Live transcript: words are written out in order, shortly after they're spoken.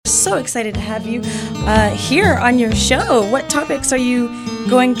so excited to have you here on your show. What topics are you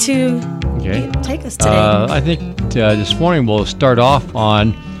going to take us today? I think this morning we'll start off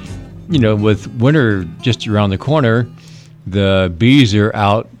on, with winter just around the corner, the bees are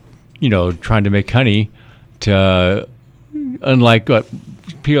out, trying to make honey. Unlike what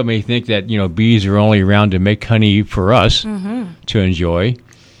people may think that, bees are only around to make honey for us to enjoy.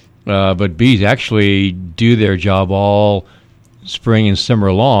 But bees actually do their job all spring and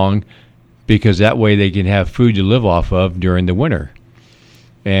summer long, because that way they can have food to live off of during the winter.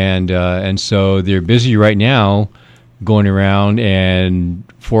 And so they're busy right now going around and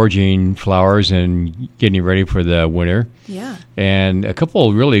foraging flowers and getting ready for the winter. Yeah. And a couple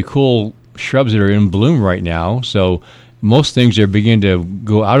of really cool shrubs that are in bloom right now. So most things are beginning to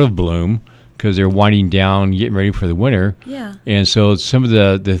go out of bloom because they're winding down, getting ready for the winter. Yeah. And so some of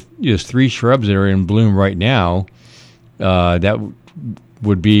the three shrubs that are in bloom right now, that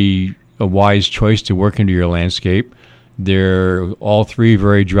would be a wise choice to work into your landscape. They're all three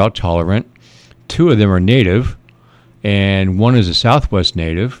very drought tolerant. Two of them are native, and one is a Southwest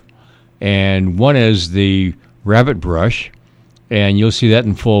native, and one is the rabbit brush, and you'll see that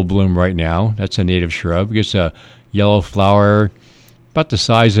in full bloom right now. That's a native shrub. It gets a yellow flower about the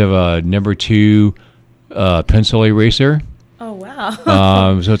size of a number 2 pencil eraser. Oh,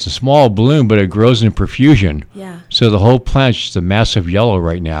 wow. So it's a small bloom, but it grows in profusion. Yeah. So the whole plant's just a massive yellow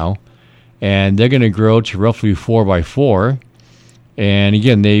right now. And they're going to grow to roughly 4 by 4. And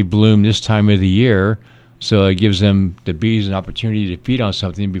again, they bloom this time of the year. So it gives the bees an opportunity to feed on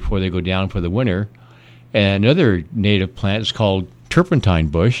something before they go down for the winter. And another native plant is called turpentine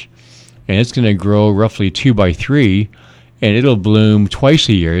bush. And it's going to grow roughly 2 by 3. And it'll bloom twice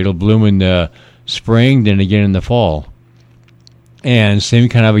a year. It'll bloom in the spring, then again in the fall. And same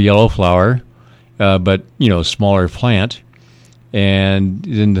kind of a yellow flower, but, smaller plant. And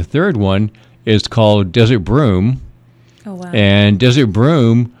then the third one is called desert broom. Oh, wow. And desert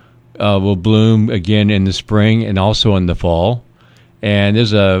broom will bloom again in the spring and also in the fall. And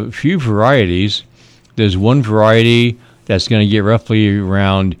there's a few varieties. There's one variety that's going to get roughly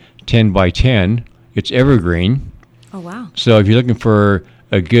around 10 by 10. It's evergreen. Oh, wow. So if you're looking for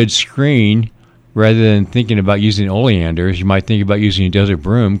a good screen, rather than thinking about using oleanders, you might think about using desert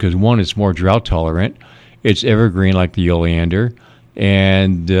broom, because one, it's more drought tolerant. It's evergreen like the oleander,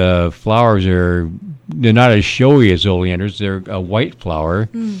 and the flowers they're not as showy as oleanders. They're a white flower,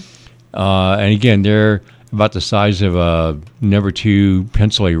 and again, they're about the size of a number 2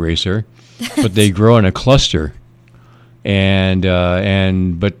 pencil eraser, but they grow in a cluster, and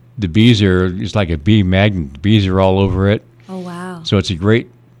but the bees it's like a bee magnet. The bees are all over it. Oh, wow. So it's a great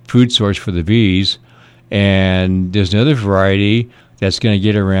food source for the bees. And there's another variety that's going to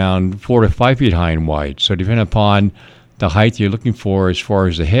get around 4 to 5 feet high and wide. So depending upon the height you're looking for as far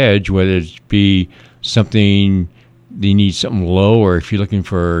as the hedge, whether it be something you need something low, or if you're looking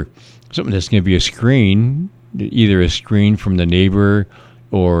for something that's going to be a screen, either a screen from the neighbor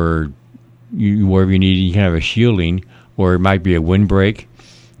or wherever you need any kind of a shielding, or it might be a windbreak,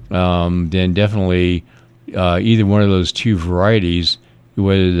 then definitely either one of those two varieties,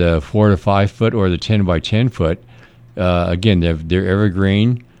 whether the 4 to 5 foot or the 10 by 10 foot, again, they're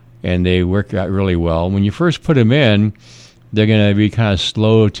evergreen and they work out really well. When you first put them in, they're going to be kind of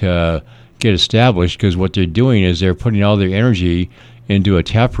slow to get established, because what they're doing is they're putting all their energy into a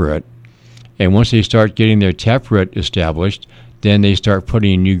taproot. And once they start getting their taproot established, then they start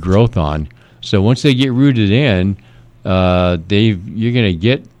putting new growth on. So once they get rooted in, you're going to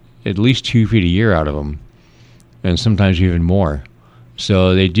get at least 2 feet a year out of them, and sometimes even more.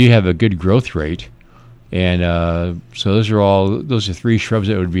 So they do have a good growth rate. And so those are 3 shrubs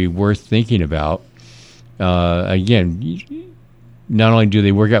that would be worth thinking about. Again, not only do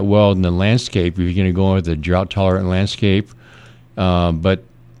they work out well in the landscape, if you're going to go with a drought-tolerant landscape, but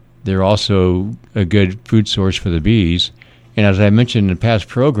they're also a good food source for the bees. And as I mentioned in past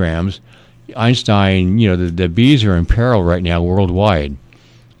programs, Einstein, the bees are in peril right now worldwide.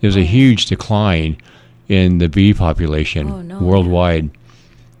 There's a huge decline in the bee population worldwide.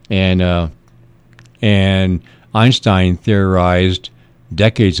 And Einstein theorized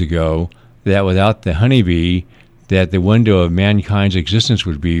decades ago that without the honeybee, that the window of mankind's existence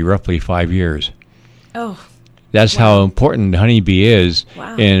would be roughly 5 years. Oh. That's how important the honeybee is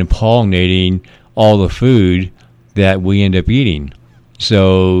in pollinating all the food that we end up eating.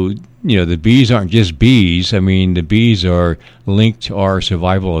 So, the bees aren't just bees. I mean, the bees are linked to our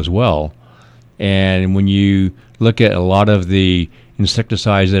survival as well. And when you look at a lot of the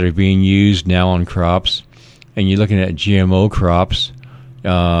insecticides that are being used now on crops, and you're looking at GMO crops,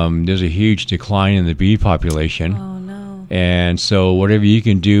 there's a huge decline in the bee population. Oh, no. And so whatever you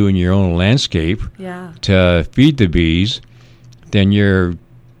can do in your own landscape to feed the bees, then you're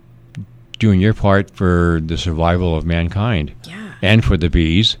doing your part for the survival of mankind and for the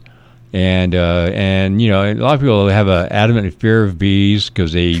bees. And you know, a lot of people have an adamant fear of bees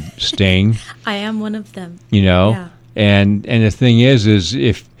because they sting. I am one of them. You know, and the thing is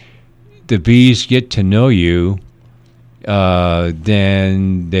if the bees get to know you,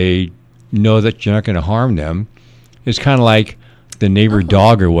 then they know that you're not going to harm them. It's kind of like the neighbor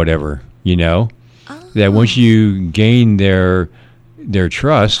dog or whatever, you know, that once you gain their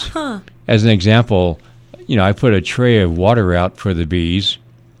trust, as an example, you know, I put a tray of water out for the bees,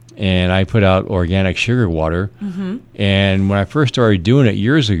 and I put out organic sugar water. And when I first started doing it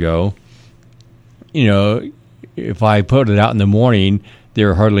years ago, you know, if I put it out in the morning, there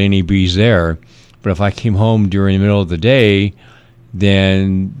were hardly any bees there. But if I came home during the middle of the day,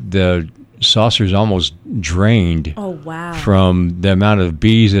 then the saucer's almost drained from the amount of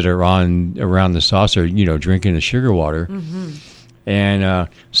bees that are around the saucer, you know, drinking the sugar water. And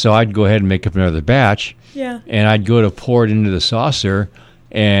so I'd go ahead and make up another batch, and I'd go to pour it into the saucer,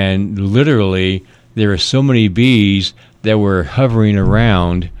 and literally there were so many bees that were hovering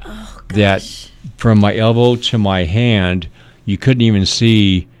around that from my elbow to my hand, you couldn't even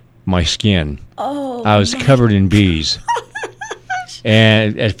see my skin. I was covered in bees.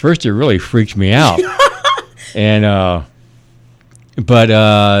 And at first it really freaked me out. And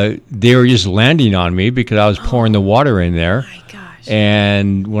but they were just landing on me because I was pouring the water in there. My gosh.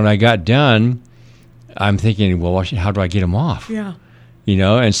 And when I got done, I'm thinking, well, how do I get them off? You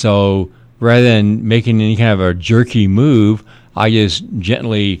know, and so rather than making any kind of a jerky move, I just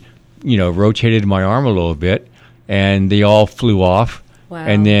gently, you know, rotated my arm a little bit, and they all flew off.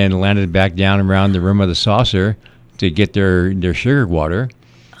 And then landed back down around the rim of the saucer to get their sugar water.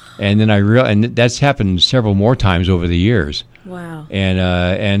 And then and that's happened several more times over the years.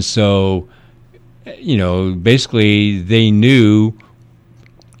 And so, you know, basically they knew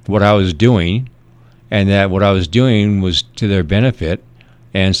what I was doing, and that what I was doing was to their benefit,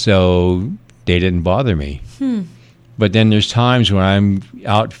 and so they didn't bother me. But then there's times when I'm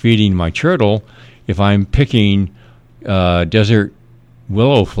out feeding my turtle, if I'm picking desert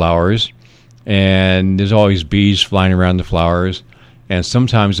willow flowers, and there's always bees flying around the flowers, and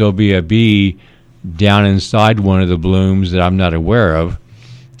sometimes there'll be a bee down inside one of the blooms that I'm not aware of,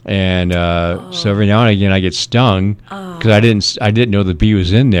 and so every now and again I get stung because I didn't know the bee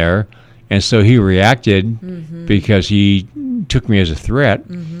was in there, and so he reacted because he took me as a threat,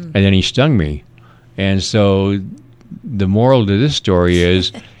 and then he stung me. And so the moral to this story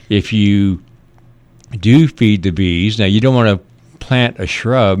is if you do feed the bees, now you don't want to plant a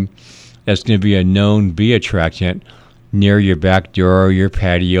shrub that's going to be a known bee attractant near your back door or your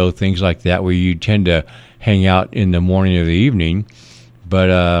patio, things like that, where you tend to hang out in the morning or the evening.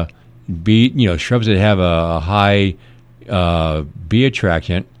 But shrubs that have a high bee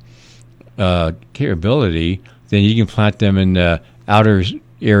attractant capability, then you can plant them in the outer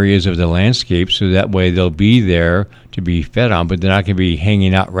areas of the landscape, so that way they'll be there to be fed on, but they're not going to be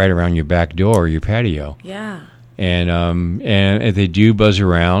hanging out right around your back door or your patio. And if they do buzz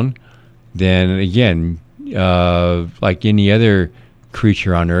around, then again, like any other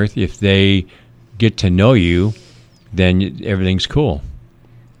creature on Earth, if they get to know you, then everything's cool.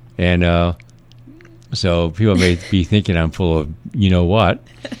 And so people may be thinking I'm full of you know what,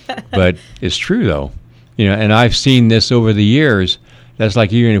 but it's true though. You know, and I've seen this over the years. That's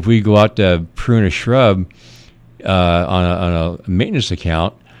like even if we go out to prune a shrub on a maintenance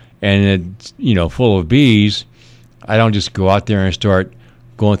account, and it's, you know, full of bees, I don't just go out there and start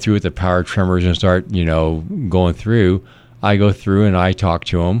going through with the power trimmers and start, you know, going through. I go through and I talk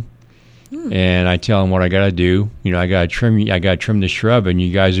to them, and I tell them what I got to do. You know, I got to trim the shrub, and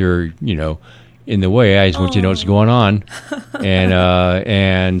you guys are, you know, in the way. I just want you to know what's going on,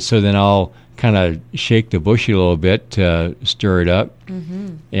 and so then I'll kind of shake the bush a little bit to stir it up,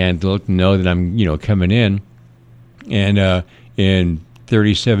 and to let them know that I'm, you know, coming in. And in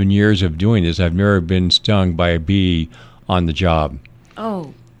 37 years of doing this, I've never been stung by a bee on the job.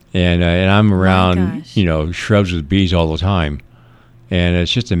 And I'm around, you know, shrubs with bees all the time, and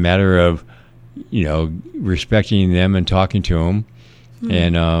it's just a matter of, you know, respecting them and talking to them,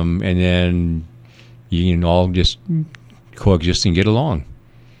 and then you can all just coexist and get along.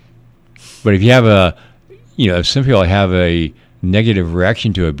 But if you have if some people have a negative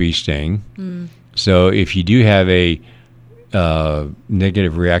reaction to a bee sting, so if you do have a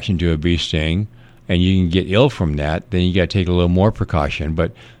negative reaction to a bee sting, and you can get ill from that, then you got to take a little more precaution.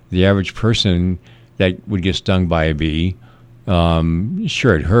 But the average person that would get stung by a bee,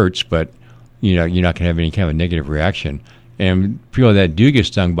 sure, it hurts, but you know, you're not going to have any kind of a negative reaction. And people that do get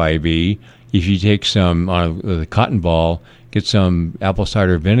stung by a bee, if you take some with a cotton ball, get some apple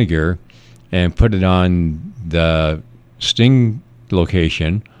cider vinegar, and put it on the sting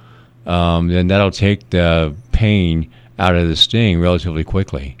location, then that'll take the pain out of the sting relatively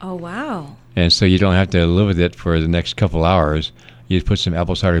quickly. Oh, wow. And so you don't have to live with it for the next couple hours. You just put some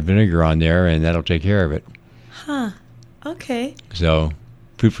apple cider vinegar on there, and that'll take care of it. Huh. Okay. So,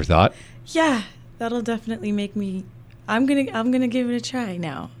 food for thought. Yeah, that'll definitely make me. I'm gonna give it a try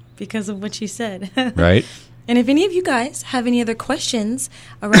now because of what you said. Right. And if any of you guys have any other questions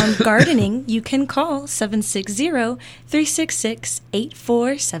around gardening, you can call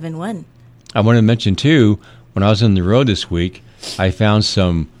 760-366-8471. I want to mention, too, when I was on the road this week, I found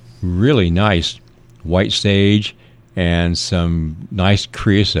some really nice white sage and some nice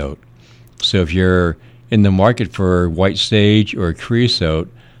creosote. So if you're in the market for white sage or creosote,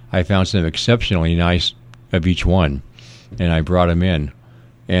 I found some exceptionally nice of each one, and I brought them in.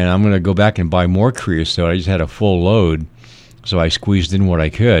 And I'm going to go back and buy more creosote. I just had a full load, so I squeezed in what I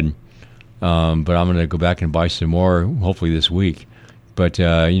could. But I'm going to go back and buy some more, hopefully this week. But,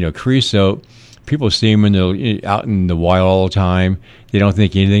 creosote, people see them out in the wild all the time. They don't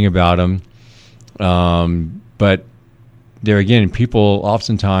think anything about them. But there again, people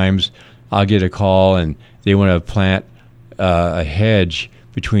oftentimes, I'll get a call and they want to plant a hedge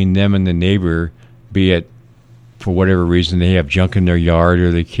between them and the neighbor, be it for whatever reason they have junk in their yard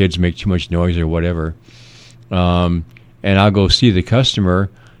or the kids make too much noise or whatever. And I'll go see the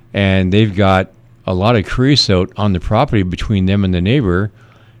customer, and they've got a lot of creosote on the property between them and the neighbor,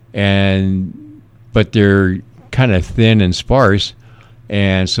 but they're kind of thin and sparse,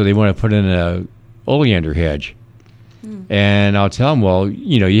 and so they want to put in a oleander hedge. And I'll tell them, well,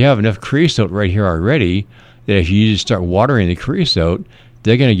 you have enough creosote right here already that if you just start watering the creosote,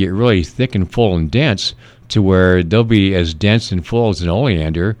 they're going to get really thick and full and dense to where they'll be as dense and full as an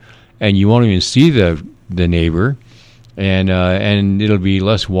oleander, and you won't even see the neighbor, and it'll be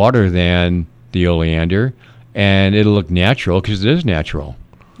less water than the oleander, and it'll look natural because it is natural.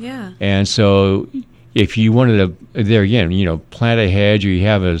 Yeah. And so if you wanted to, there again, plant a hedge, or you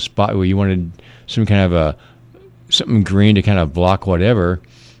have a spot where you wanted some kind of something green to kind of block whatever,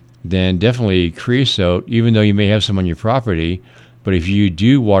 then definitely creosote, even though you may have some on your property. But if you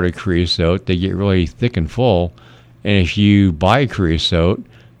do water creosote, they get really thick and full. And if you buy creosote,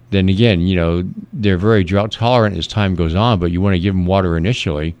 then again, they're very drought tolerant as time goes on, but you want to give them water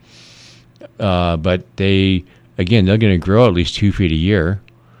initially. But they're going to grow at least 2 feet a year.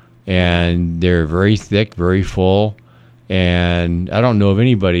 And they're very thick, very full. And I don't know of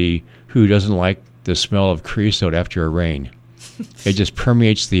anybody who doesn't like the smell of creosote after a rain. It just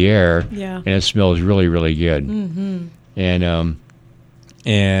permeates the air, and it smells really, really good. Mm-hmm.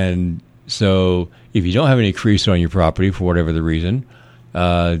 And so if you don't have any creosote on your property for whatever the reason,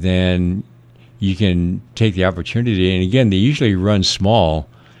 then you can take the opportunity. And again, they usually run small,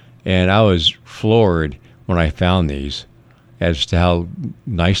 and I was floored when I found these as to how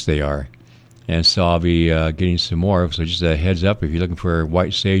nice they are. And so I'll be getting some more. So just a heads up, if you're looking for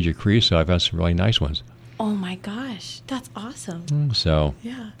white sage or creosote, I found some really nice ones. Oh my gosh, that's awesome. So,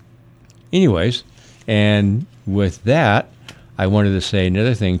 yeah. Anyways, and with that, I wanted to say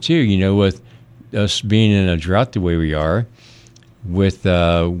another thing too. With us being in a drought the way we are, with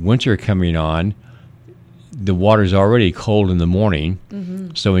winter coming on, the water's already cold in the morning.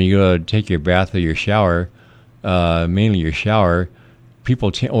 Mm-hmm. So when you go to take your bath or your shower, mainly your shower,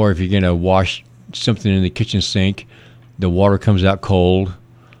 or if you're going to wash something in the kitchen sink, the water comes out cold,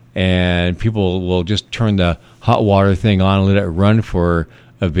 and people will just turn the hot water thing on and let it run for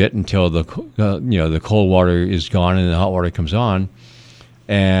a bit until the cold water is gone and the hot water comes on.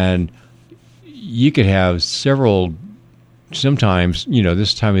 And you could have sometimes,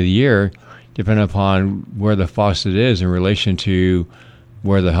 this time of the year, depending upon where the faucet is in relation to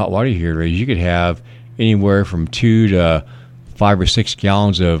where the hot water heater is, you could have anywhere from 2 to 5 or 6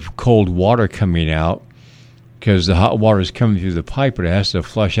 gallons of cold water coming out, because the hot water is coming through the pipe, but it has to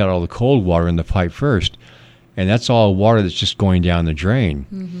flush out all the cold water in the pipe first. And that's all water that's just going down the drain.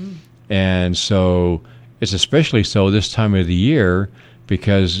 Mm-hmm. And so it's especially so this time of the year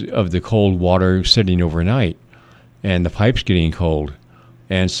because of the cold water sitting overnight and the pipe's getting cold.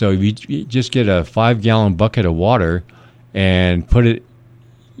 And so if you just get a 5-gallon bucket of water and put it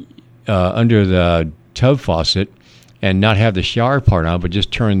under the tub faucet and not have the shower part on, but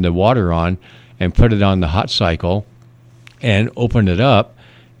just turn the water on and put it on the hot cycle and open it up,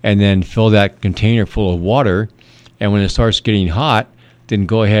 and then fill that container full of water. And when it starts getting hot, then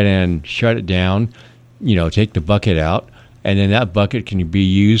go ahead and shut it down, take the bucket out, and then that bucket can be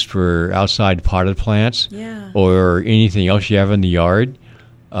used for outside potted plants Yeah. or anything else you have in the yard.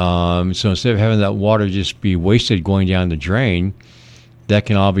 So instead of having that water just be wasted going down the drain, that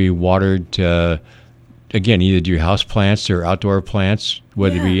can all be watered to, again, either do house plants or outdoor plants,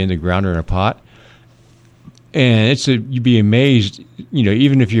 whether it be in the ground or in a pot. And you'd be amazed,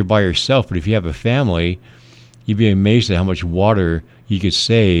 even if you're by yourself, but if you have a family, you'd be amazed at how much water you could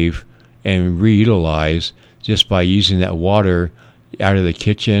save and reutilize just by using that water out of the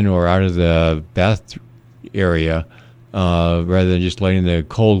kitchen or out of the bath area, rather than just letting the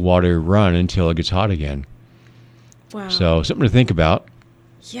cold water run until it gets hot again. Wow. So something to think about.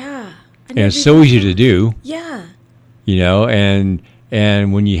 Yeah. And it's so easy to do. Yeah.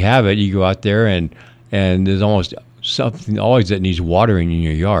 And when you have it, you go out there and there's almost something always that needs watering in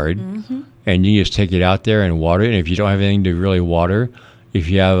your yard. Mm-hmm. And you just take it out there and water it. And if you don't have anything to really water, if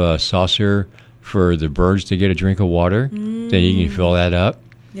you have a saucer for the birds to get a drink of water, then you can fill that up.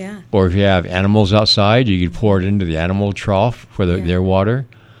 Yeah. Or if you have animals outside, you can pour it into the animal trough for their water.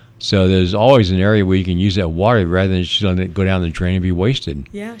 So there's always an area where you can use that water rather than just letting it go down the drain and be wasted.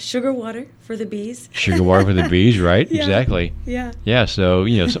 Yeah, sugar water for the bees. Sugar water for the bees, right? Yeah. Exactly. Yeah. Yeah, so,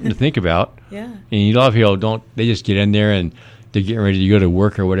 something to think about. Yeah. And a lot of people they just get in there and they're getting ready to go to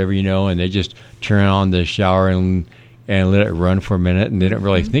work or whatever, and they just turn on the shower and let it run for a minute, and they don't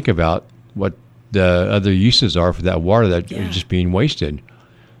really think about what the other uses are for that water that is just being wasted.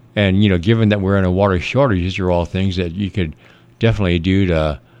 And, given that we're in a water shortage, these are all things that you could definitely do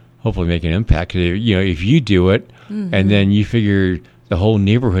to hopefully make an impact. 'Cause, if you do it and then you figure the whole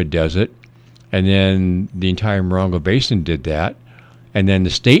neighborhood does it, and then the entire Morongo Basin did that, and then the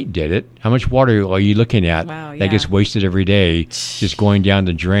state did it, how much water are you looking at that gets wasted every day just going down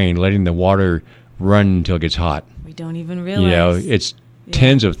the drain, letting the water run until it gets hot? We don't even realize. It's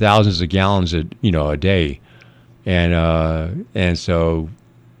tens of thousands of gallons a day. And so,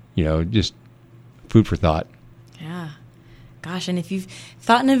 just food for thought. Yeah. Gosh, and if you've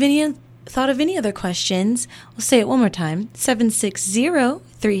thought of any other questions, we'll say it one more time.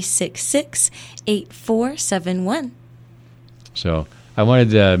 760-366-8471. So I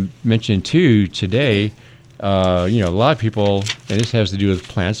wanted to mention, too, today, a lot of people, and this has to do with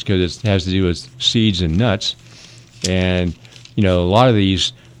plants because it has to do with seeds and nuts. And, a lot of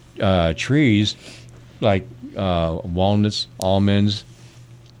these trees, like walnuts, almonds,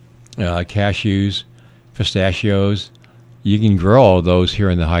 cashews, pistachios, you can grow all those here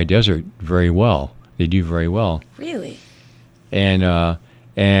in the high desert very well. They do very well. Really? And I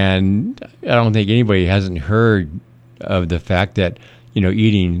don't think anybody hasn't heard of the fact that,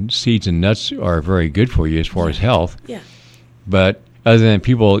 eating seeds and nuts are very good for you as far as health. Yeah. But other than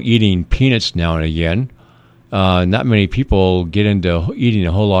people eating peanuts now and again, not many people get into eating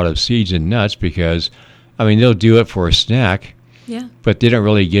a whole lot of seeds and nuts because, they'll do it for a snack. Yeah. But they don't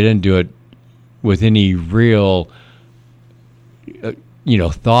really get into it with any real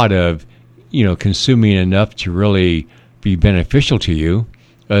thought of, consuming enough to really be beneficial to you,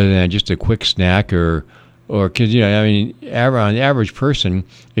 other than just a quick snack or because, on the average person,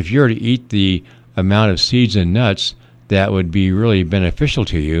 if you were to eat the amount of seeds and nuts that would be really beneficial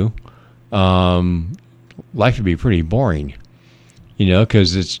to you, life would be pretty boring,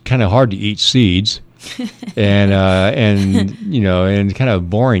 because it's kind of hard to eat seeds and kind of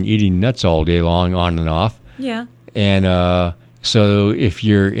boring eating nuts all day long on and off. Yeah. And so if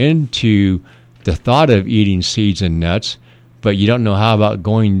you're into the thought of eating seeds and nuts, but you don't know how about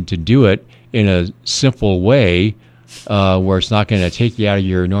going to do it in a simple way where it's not going to take you out of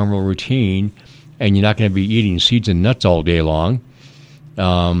your normal routine and you're not going to be eating seeds and nuts all day long,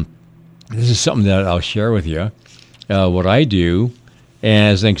 this is something that I'll share with you. What I do,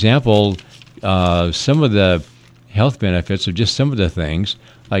 and as an example, some of the health benefits of just some of the things,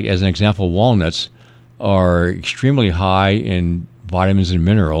 like as an example, walnuts are extremely high in vitamins and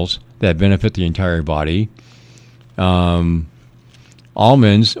minerals that benefit the entire body.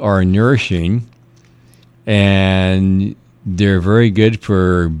 Almonds are nourishing, and they're very good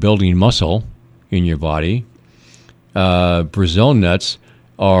for building muscle in your body. Brazil nuts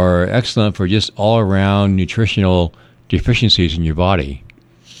are excellent for just all-around nutritional deficiencies in your body.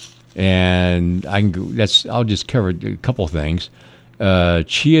 And I'll just cover a couple things.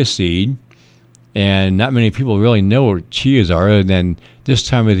 Chia seed, and not many people really know what chias are, other than this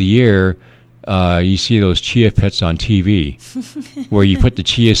time of the year, you see those chia pets on TV, where you put the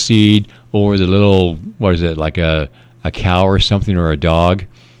chia seed over the little, like a cow or something, or a dog,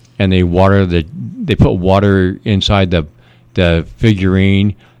 and they put water inside the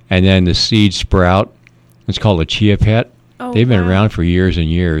figurine, and then the seeds sprout. It's called a chia pet. Oh, they've been around for years and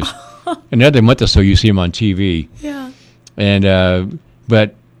years. Another month or so, you see them on TV. Yeah. And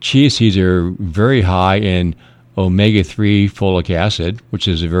but chia seeds are very high in omega-3 folic acid, which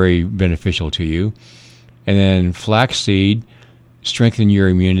is very beneficial to you. And then flaxseed strengthen your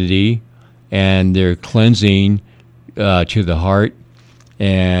immunity, and they're cleansing to the heart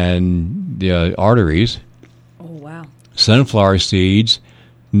and the arteries. Oh, wow. Sunflower seeds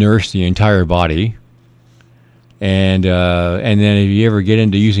nourish the entire body. And then if you ever get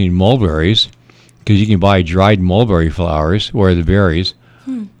into using mulberries, because you can buy dried mulberry flowers or the berries,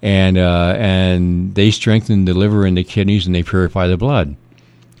 and they strengthen the liver and the kidneys, and they purify the blood.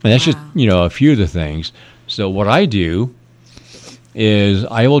 And that's just a few of the things. So what I do is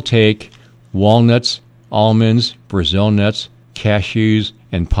I will take walnuts, almonds, Brazil nuts, cashews,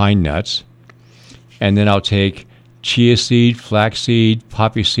 and pine nuts, and then I'll take chia seed, flaxseed,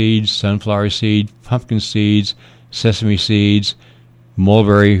 poppy seeds, sunflower seed, pumpkin seeds, sesame seeds,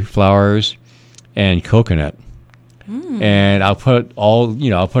 mulberry flowers, and coconut. And I'll put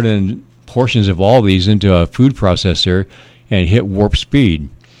I'll put in portions of all these into a food processor and hit warp speed.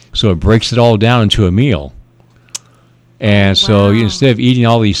 So it breaks it all down into a meal. And so instead of eating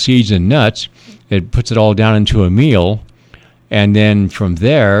all these seeds and nuts, it puts it all down into a meal. And then from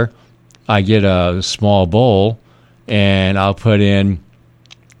there, I get a small bowl and I'll put in,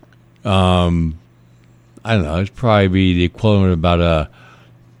 I don't know, it'd probably be the equivalent of about a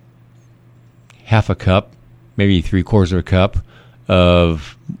half a cup, maybe 3/4 of a cup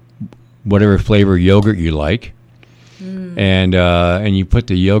of whatever flavor yogurt you like. And you put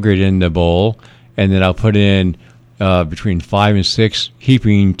the yogurt in the bowl, and then I'll put in between 5 and 6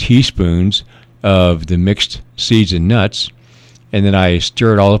 heaping teaspoons of the mixed seeds and nuts, and then I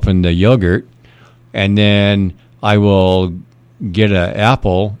stir it all up in the yogurt, and then I will get an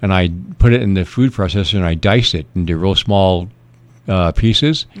apple, and I put it in the food processor, and I dice it into real small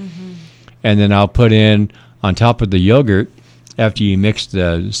pieces, and then I'll put in on top of the yogurt, after you mix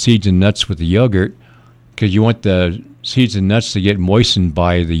the seeds and nuts with the yogurt, because you want the seeds and nuts to get moistened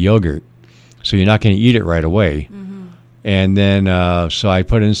by the yogurt, so you're not going to eat it right away. And then so I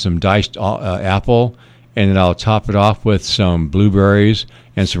put in some diced apple, and then I'll top it off with some blueberries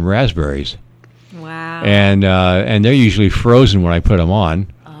and some raspberries. Wow. And they're usually frozen when I put them on.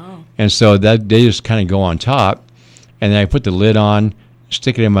 Oh. And so that they just kind of go on top, and then I put the lid on,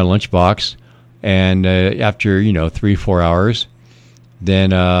 stick it in my lunchbox, and after 3-4 hours,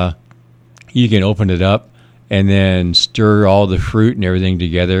 then you can open it up and then stir all the fruit and everything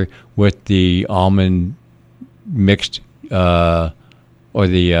together with the almond mixed or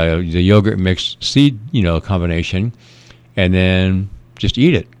the yogurt mixed seed combination, and then just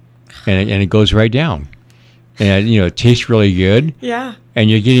eat it, and it goes right down, and it tastes really good. Yeah. And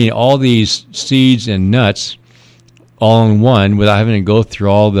you're getting all these seeds and nuts all in one without having to go through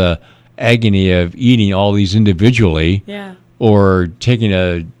all the agony of eating all these individually. Yeah. Or taking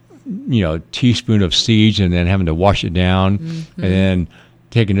a teaspoon of seeds and then having to wash it down, and then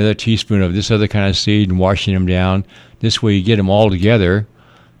take another teaspoon of this other kind of seed and washing them down. This way you get them all together,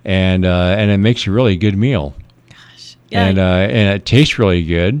 and it makes a really good meal. Gosh. Yeah. And it tastes really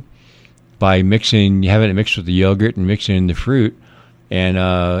good by having it mixed with the yogurt and mixing in the fruit.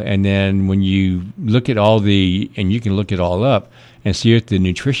 And then when you look at and you can look it all up and see what the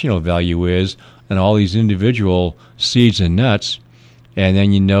nutritional value is on all these individual seeds and nuts, and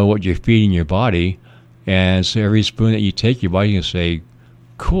then you know what you're feeding your body. And so every spoon that you take, your body can say,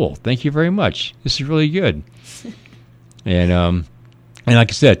 cool, thank you very much. This is really good. And like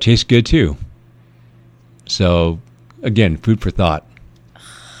I said, it tastes good too. So again, food for thought.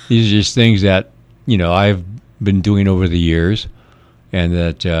 These are just things that, I've been doing over the years, and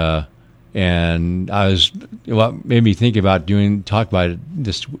that, and what made me think about talk about it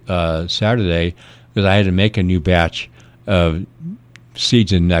this Saturday, because I had to make a new batch of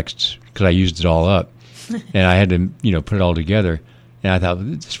seeds and nuts because I used it all up, and I had to, put it all together. And I thought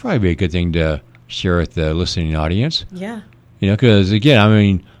this would probably be a good thing to share with the listening audience. Yeah. Because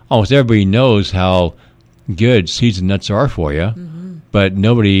again, almost everybody knows how good seeds and nuts are for you, but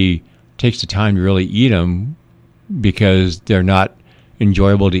nobody takes the time to really eat them because they're not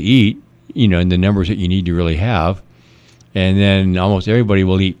enjoyable to eat, in the numbers that you need to really have. And then almost everybody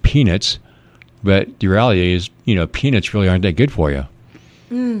will eat peanuts, but the reality is, peanuts really aren't that good for you,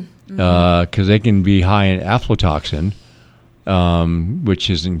 because they can be high in aflatoxin, which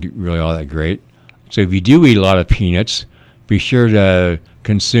isn't really all that great. So if you do eat a lot of peanuts, be sure to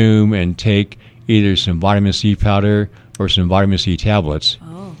consume and take either some vitamin C powder or some vitamin C tablets,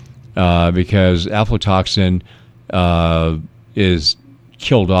 because aflatoxin is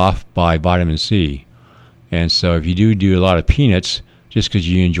killed off by vitamin C. And so if you do a lot of peanuts, just because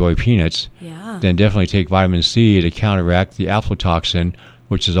you enjoy peanuts, then definitely take vitamin C to counteract the aflatoxin,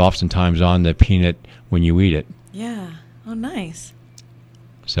 which is oftentimes on the peanut when you eat it. Yeah. Oh, nice.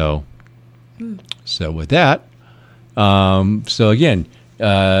 So with that, so again,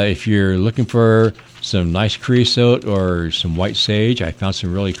 if you're looking for some nice creosote or some white sage, I found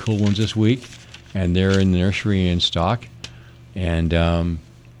some really cool ones this week, and they're in the nursery in stock, and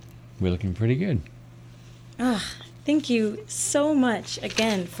we're looking pretty good. Thank you so much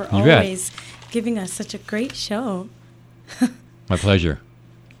again for always giving us such a great show. My pleasure.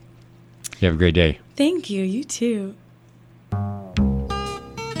 You have a great day. Thank you. You too.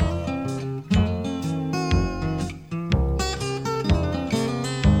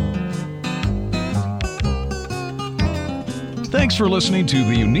 Thanks for listening to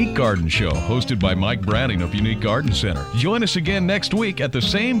The Unique Garden Show, hosted by Mike Branning of Unique Garden Center. Join us again next week at the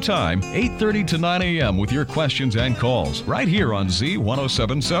same time, 8:30 to 9 a.m. with your questions and calls, right here on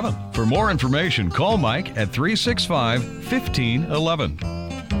Z1077. For more information, call Mike at 365-1511.